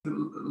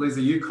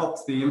Lisa, you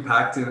copped the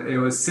impact. It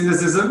was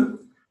cynicism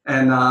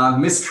and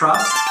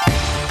mistrust.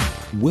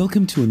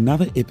 Welcome to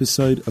another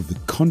episode of the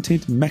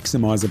Content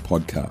Maximizer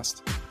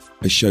podcast,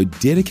 a show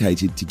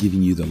dedicated to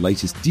giving you the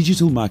latest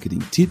digital marketing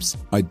tips,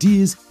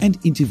 ideas, and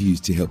interviews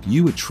to help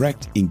you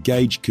attract,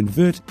 engage,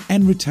 convert,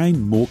 and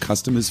retain more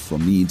customers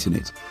from the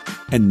internet.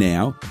 And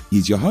now,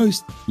 here's your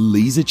host,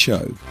 Lisa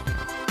Cho.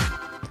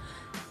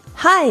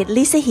 Hi,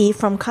 Lisa here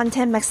from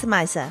Content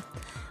Maximizer.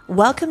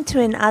 Welcome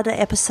to another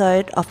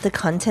episode of the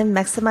Content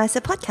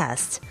Maximizer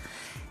podcast.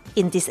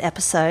 In this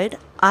episode,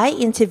 I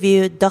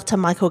interviewed Dr.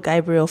 Michael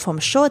Gabriel from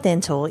Shaw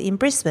Dental in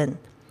Brisbane.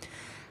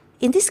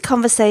 In this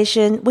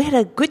conversation, we had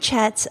a good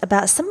chat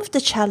about some of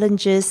the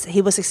challenges he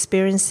was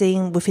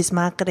experiencing with his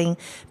marketing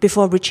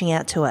before reaching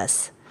out to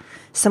us,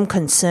 some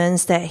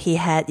concerns that he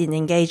had in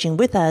engaging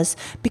with us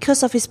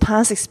because of his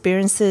past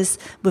experiences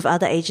with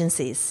other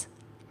agencies,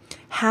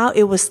 how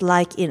it was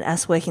like in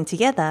us working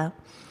together,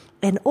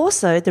 and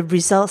also the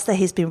results that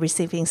he's been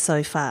receiving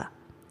so far.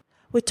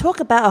 We talk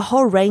about a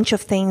whole range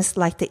of things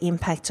like the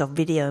impact of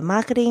video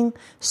marketing,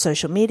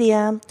 social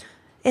media,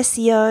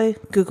 SEO,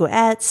 Google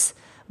Ads,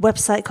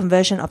 website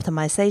conversion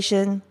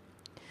optimization.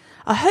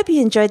 I hope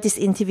you enjoyed this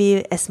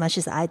interview as much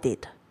as I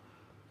did.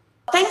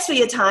 Thanks for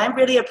your time.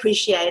 Really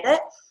appreciate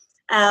it.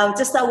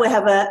 Just thought we'll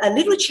have a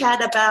little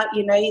chat about,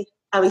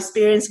 our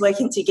experience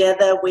working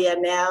together. We are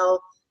now,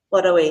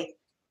 third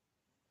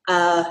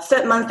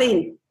month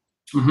in.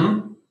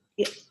 Mm-hmm.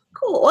 Yeah.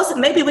 Cool.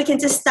 Awesome. Maybe we can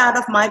just start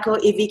off, Michael,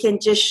 if you can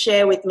just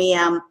share with me,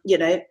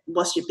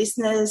 what's your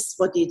business?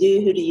 What do you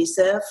do? Who do you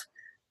serve?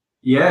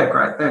 Yeah,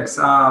 great. Thanks.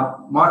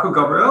 Michael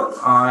Gabriel.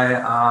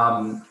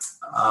 I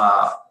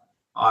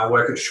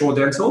work at Shaw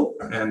Dental,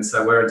 and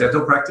so we're a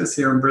dental practice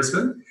here in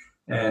Brisbane.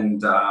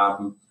 And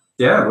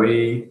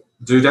we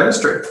do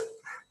dentistry.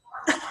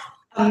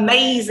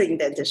 Amazing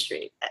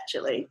dentistry,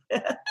 actually.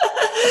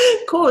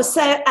 Cool.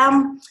 So,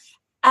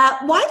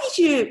 why did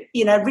you,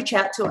 reach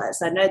out to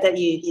us? I know that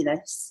you,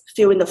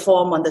 fill in the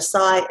form on the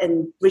site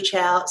and reach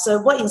out. So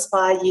what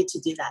inspired you to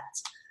do that?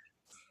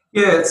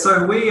 Yeah,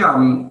 so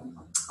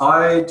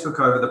I took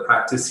over the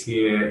practice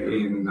here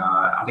in,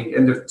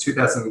 end of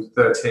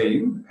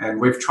 2013, and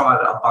we've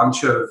tried a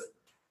bunch of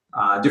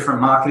different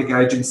marketing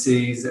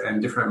agencies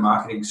and different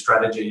marketing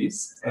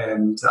strategies.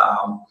 And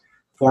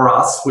for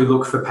us, we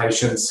look for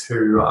patients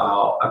who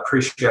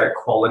appreciate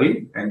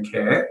quality and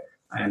care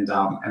and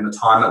the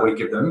time that we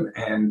give them.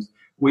 And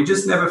we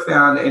just never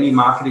found any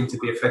marketing to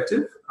be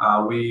effective.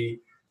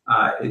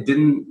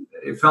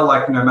 It felt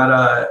like no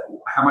matter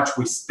how much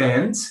we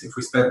spent, if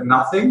we spent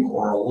nothing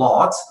or a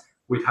lot,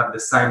 we'd have the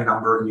same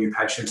number of new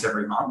patients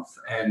every month.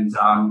 And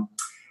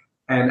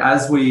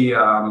as we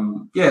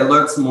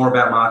learned some more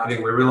about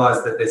marketing, we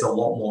realized that there's a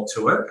lot more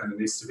to it and it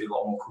needs to be a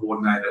lot more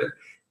coordinated.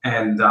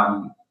 And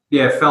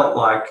it felt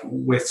like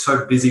we're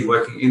so busy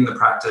working in the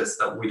practice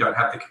that we don't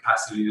have the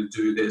capacity to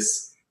do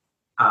this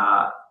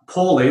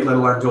poorly, let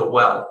alone do it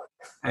well.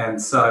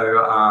 And so,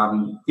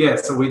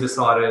 so we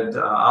decided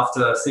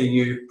after seeing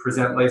you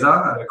present, Lisa,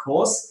 at a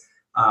course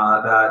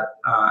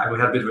and we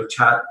had a bit of a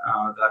chat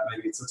that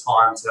maybe it's a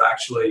time to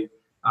actually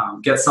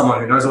get someone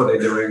who knows what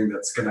they're doing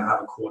that's going to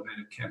have a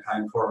coordinated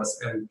campaign for us.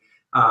 And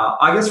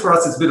I guess for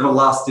us, it's a bit of a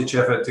last-ditch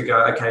effort to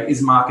go, okay,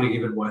 is marketing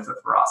even worth it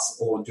for us?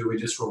 Or do we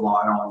just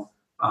rely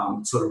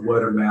on sort of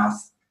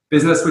word-of-mouth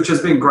business, which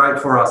has been great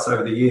for us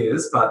over the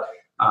years, but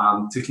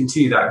to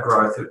continue that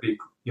growth, it'd be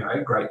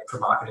great for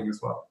marketing as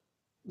well.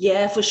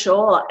 Yeah, for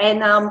sure.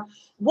 And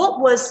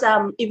what was,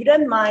 if you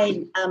don't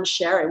mind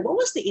sharing, what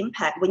was the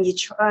impact when you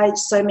tried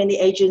so many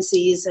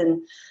agencies and,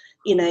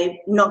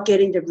 not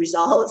getting the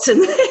results?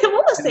 And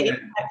what was the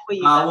impact for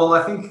you? Well,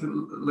 I think,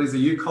 Lisa,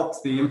 you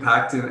copped the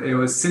impact. It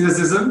was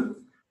cynicism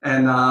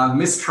and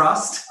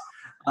mistrust.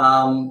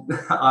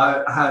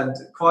 I had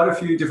quite a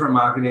few different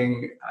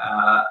marketing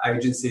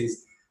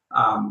agencies,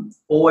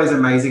 always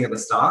amazing at the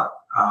start.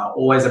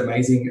 Always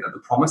amazing at the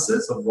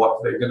promises of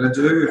what they're going to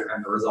do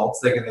and the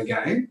results they're going to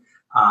gain.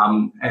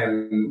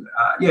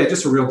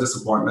 Just a real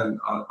disappointment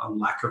on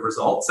lack of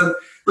results. And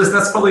listen,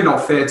 that's probably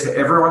not fair to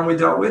everyone we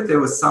dealt with.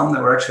 There was some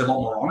that were actually a lot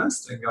more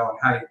honest and going,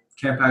 hey,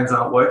 campaigns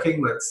aren't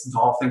working. Let's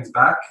dial things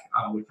back.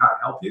 We can't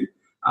help you.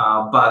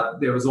 But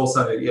there was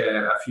also,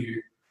 a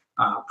few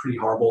pretty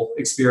horrible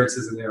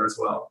experiences in there as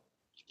well.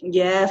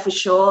 Yeah, for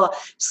sure.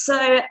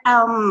 So,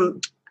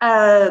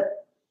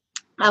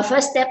 our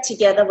first step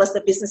together was the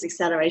business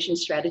acceleration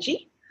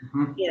strategy.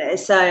 Mm-hmm.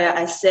 So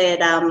I said,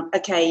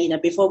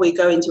 before we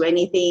go into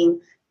anything,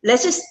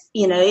 let's just,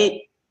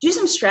 do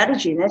some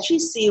strategy and actually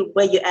see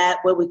where you're at,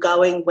 where we're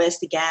going, where's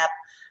the gap.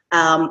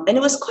 And it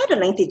was quite a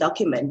lengthy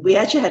document. We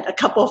actually had a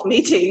couple of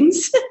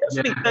meetings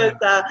because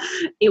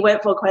it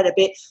went for quite a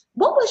bit.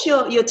 What was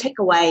your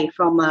takeaway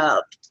from,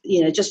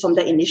 just from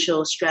the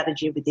initial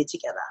strategy we did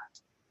together?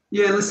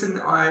 Yeah, listen,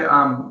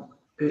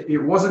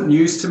 it wasn't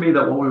news to me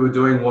that what we were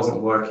doing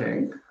wasn't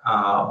working,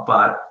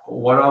 but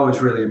what I was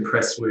really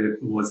impressed with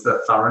was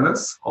the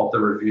thoroughness of the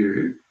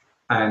review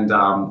and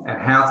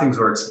how things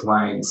were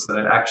explained so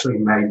that it actually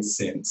made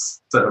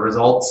sense. So the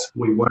results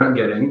we weren't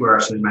getting were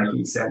actually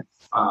making sense.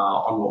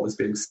 on what was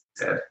being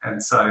said.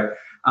 And so,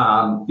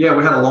 we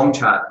had a long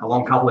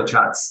couple of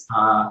chats,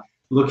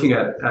 looking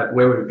at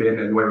where we've been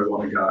and where we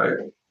want to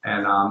go.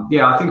 And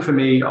I think for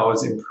me, I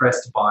was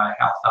impressed by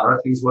how thorough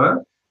things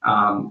were,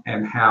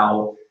 and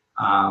how,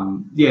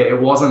 it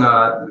wasn't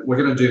we're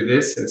going to do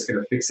this and it's going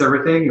to fix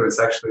everything. It was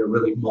actually a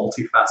really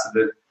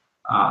multifaceted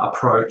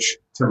approach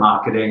to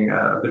marketing,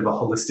 a bit of a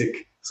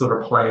holistic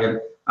sort of plan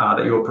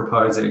that you were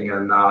proposing.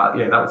 And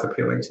that was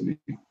appealing to me.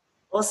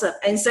 Awesome.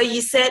 And so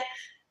you said,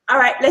 all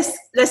right,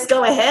 let's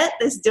go ahead,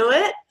 let's do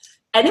it.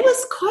 And it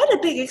was quite a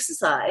big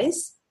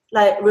exercise.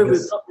 Like we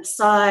built the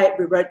site,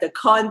 we wrote the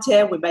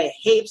content, we made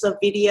heaps of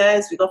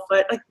videos,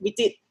 we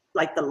did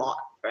like the lot,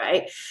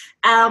 right?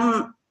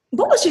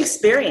 What was your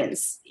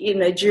experience,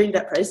 during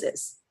that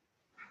process?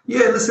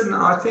 Yeah, listen,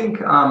 I think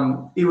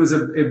it was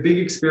a big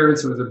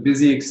experience. It was a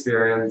busy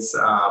experience,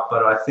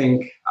 but I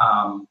think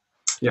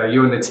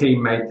you and the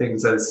team made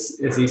things as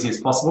easy as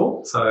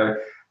possible. So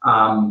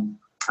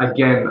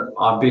again,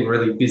 I've been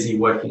really busy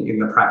working in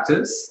the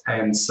practice,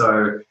 and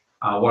so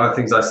one of the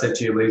things I said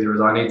to you, Lisa,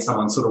 is I need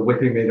someone sort of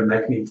whipping me to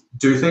make me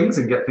do things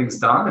and get things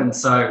done. And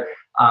so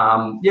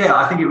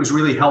I think it was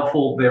really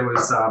helpful. There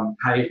was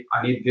hey,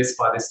 I need this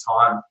by this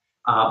time.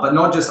 But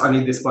not just I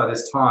need this by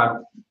this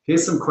time.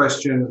 Here's some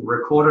questions,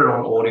 record it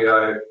on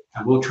audio,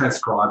 and we'll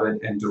transcribe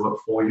it and do it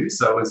for you.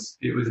 So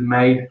it was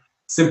made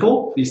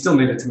simple. You still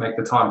needed to make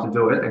the time to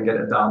do it and get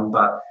it done.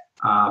 But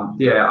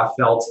I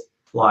felt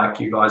like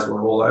you guys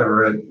were all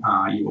over it.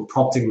 You were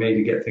prompting me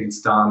to get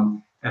things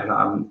done.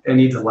 And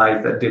any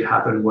delays that did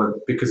happen were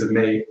because of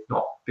me,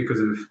 not because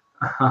of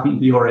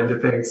your end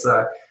of things.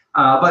 So,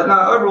 but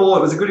no, overall,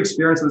 it was a good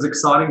experience. It was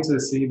exciting to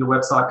see the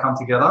website come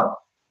together.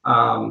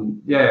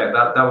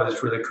 That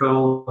was really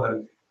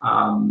cool,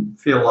 and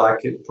feel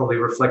like it probably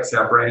reflects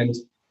our brand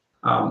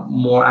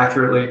more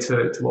accurately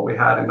to what we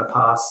had in the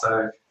past.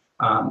 So,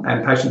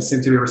 and patients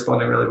seem to be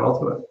responding really well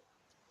to it.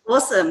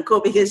 Awesome,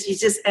 cool. Because you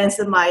just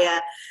answered my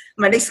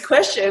next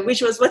question,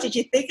 which was, what did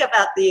you think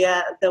about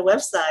the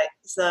website?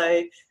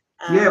 So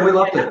we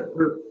loved it.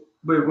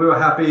 We were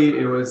happy.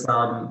 It was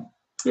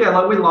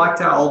we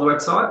liked our old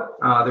website.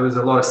 There was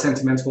a lot of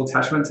sentimental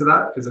attachment to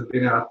that because it's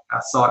been our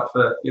site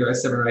for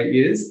 7 or 8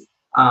 years.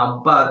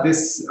 But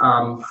this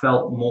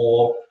felt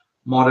more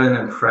modern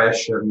and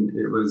fresh, and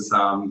it was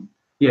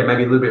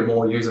maybe a little bit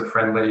more user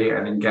friendly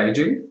and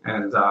engaging.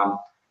 And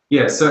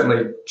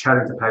certainly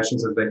chatting to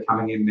patients as they're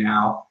coming in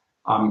now,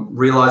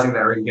 realizing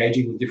they're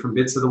engaging with different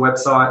bits of the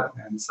website,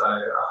 and so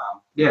I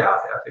think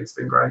it's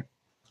been great.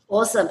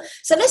 Awesome.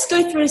 So let's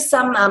go through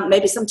some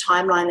maybe some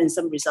timeline and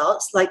some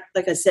results. Like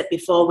I said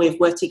before, we've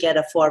worked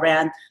together for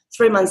around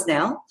 3 months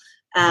now.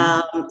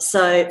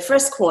 So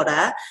first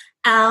quarter,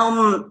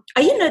 are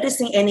you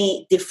noticing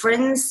any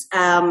difference?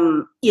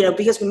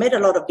 Because we made a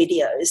lot of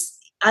videos.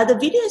 Are the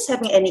videos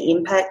having any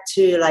impact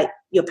to like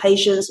your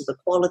patients, or the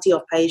quality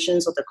of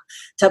patients, or the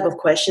type of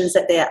questions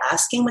that they are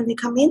asking when they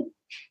come in?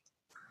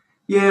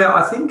 Yeah,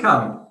 I think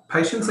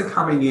patients are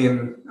coming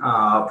in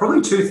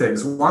probably two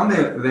things. One,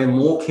 they're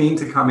more keen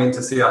to come in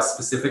to see us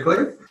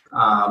specifically,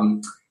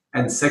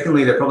 and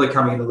secondly, they're probably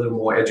coming in a little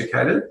more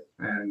educated,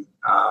 and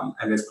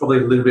there's probably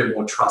a little bit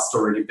more trust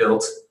already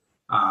built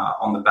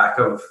on the back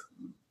of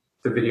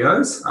the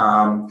videos.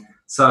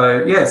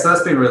 So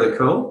that's been really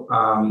cool.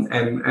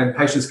 And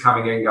patients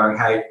coming in going,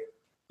 hey,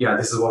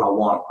 this is what I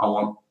want. I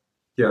want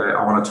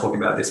to talk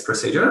about this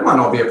procedure. It might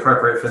not be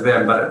appropriate for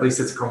them, but at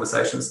least it's a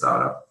conversation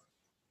starter.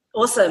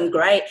 Awesome,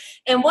 great.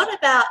 And what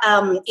about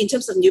in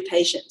terms of new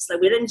patients?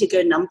 Like, we don't need to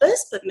go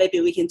numbers, but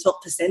maybe we can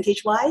talk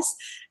percentage-wise.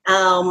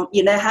 How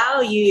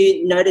are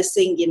you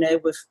noticing,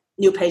 with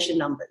new patient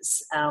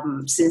numbers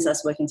since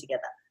us working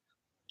together?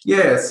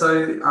 Yeah,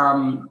 so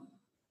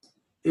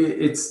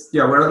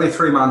we're only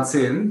 3 months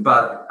in,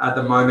 but at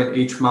the moment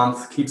each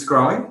month keeps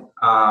growing.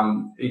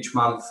 Each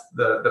month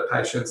the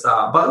patients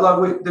are, but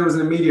there was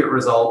an immediate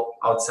result,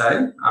 I would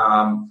say.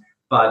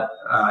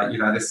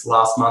 This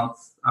last month,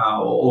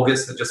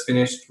 August that just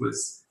finished,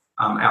 was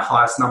our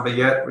highest number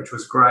yet, which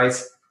was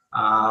great.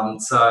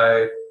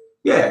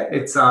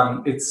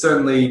 It's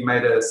certainly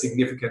made a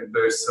significant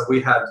boost. So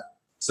we had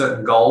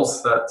certain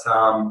goals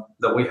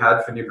that we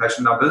had for new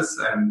patient numbers,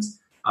 and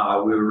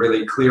we were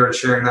really clear in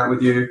sharing that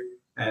with you.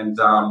 And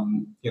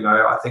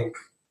I think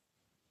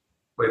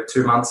we're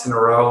 2 months in a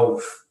row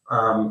of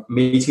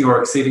meeting or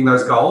exceeding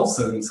those goals,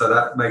 and so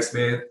that makes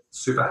me a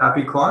super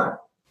happy client.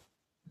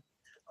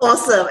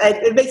 Awesome. And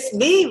it makes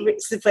me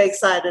super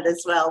excited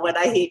as well when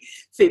I hear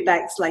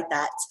feedbacks like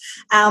that.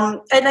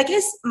 And I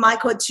guess,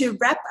 Michael, to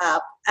wrap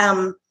up,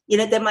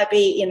 there might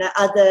be,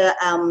 other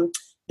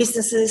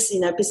businesses,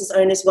 business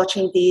owners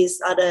watching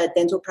this, other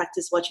dental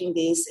practice watching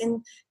this,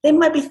 and they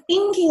might be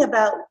thinking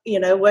about,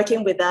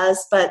 working with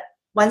us, but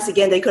once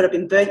again, they could have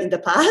been burnt in the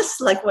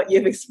past, like what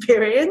you've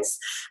experienced.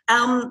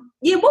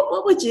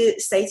 What would you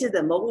say to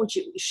them? What would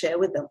you share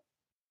with them?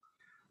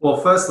 Well,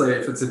 firstly,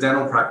 if it's a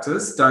dental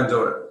practice, don't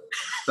do it.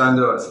 Don't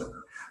do it.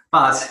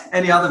 But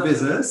any other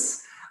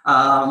business,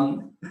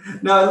 No,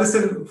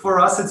 listen, for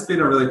us, it's been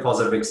a really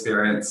positive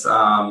experience.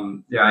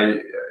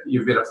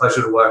 You've been a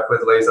pleasure to work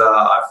with, Lisa.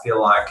 I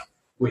feel like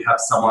we have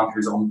someone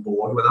who's on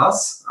board with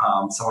us,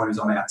 someone who's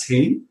on our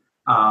team.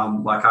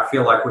 I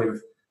feel like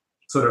we've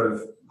sort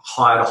of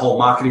hired a whole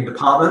marketing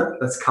department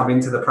that's come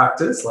into the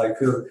practice,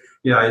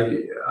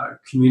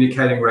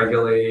 communicating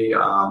regularly.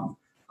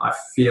 I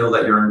feel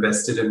that you're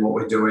invested in what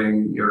we're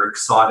doing. You're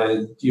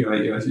excited.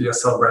 You're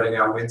celebrating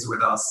our wins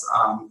with us.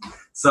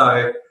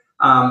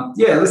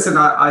 Listen,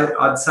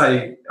 I'd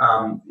say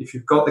if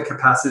you've got the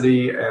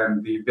capacity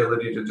and the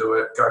ability to do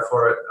it, go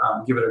for it.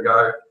 Give it a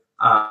go.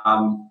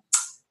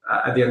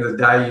 At the end of the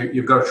day,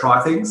 you've got to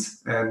try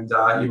things, and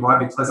you might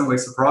be pleasantly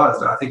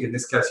surprised. I think in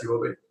this case, you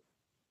will be.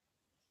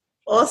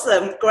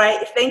 Awesome.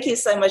 Great. Thank you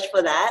so much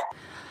for that.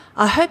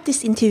 I hope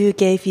this interview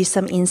gave you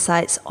some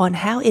insights on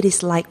how it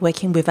is like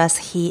working with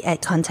us here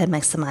at Content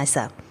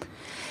Maximizer.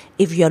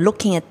 If you're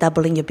looking at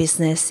doubling your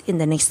business in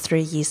the next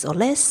 3 years or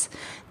less,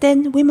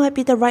 then we might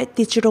be the right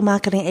digital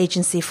marketing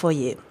agency for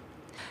you.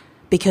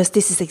 Because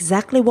this is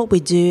exactly what we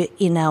do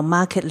in our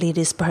Market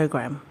Leaders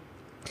program.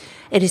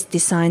 It is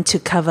designed to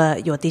cover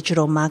your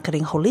digital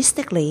marketing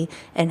holistically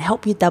and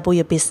help you double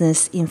your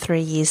business in 3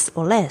 years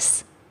or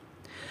less.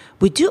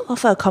 We do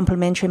offer a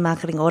complimentary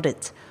marketing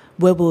audit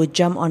where we'll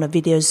jump on a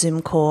video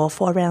Zoom call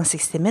for around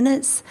 60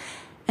 minutes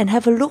and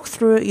have a look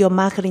through your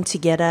marketing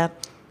together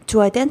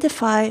to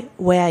identify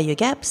where are your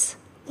gaps,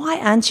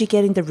 why aren't you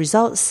getting the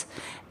results,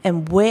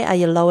 and where are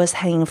your lowest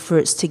hanging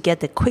fruits to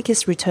get the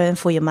quickest return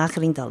for your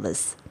marketing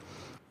dollars.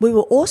 We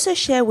will also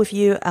share with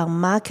you our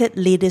Market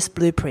Leaders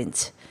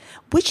Blueprint,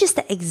 which is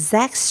the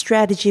exact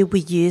strategy we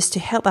use to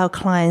help our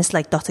clients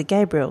like Dr.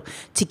 Gabriel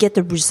to get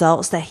the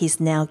results that he's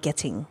now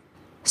getting.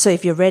 So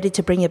if you're ready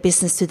to bring your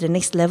business to the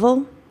next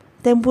level,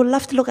 then we'd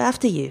love to look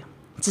after you.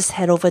 Just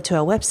head over to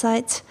our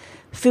website,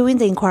 fill in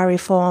the inquiry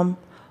form,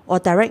 or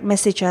direct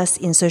message us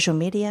in social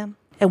media,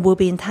 and we'll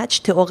be in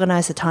touch to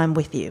organize a time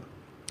with you.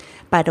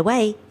 By the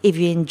way, if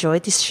you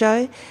enjoyed this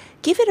show,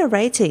 give it a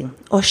rating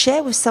or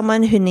share with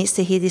someone who needs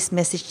to hear this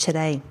message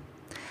today.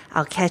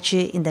 I'll catch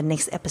you in the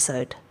next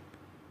episode.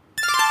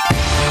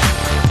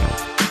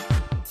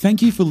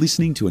 Thank you for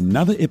listening to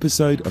another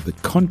episode of the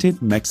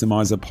Content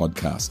Maximizer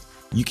podcast.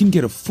 You can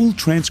get a full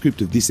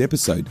transcript of this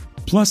episode,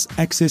 plus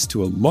access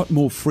to a lot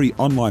more free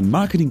online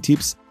marketing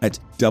tips at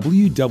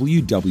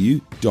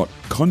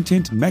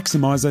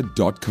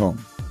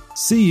www.contentmaximizer.com.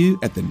 See you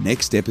at the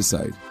next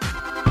episode.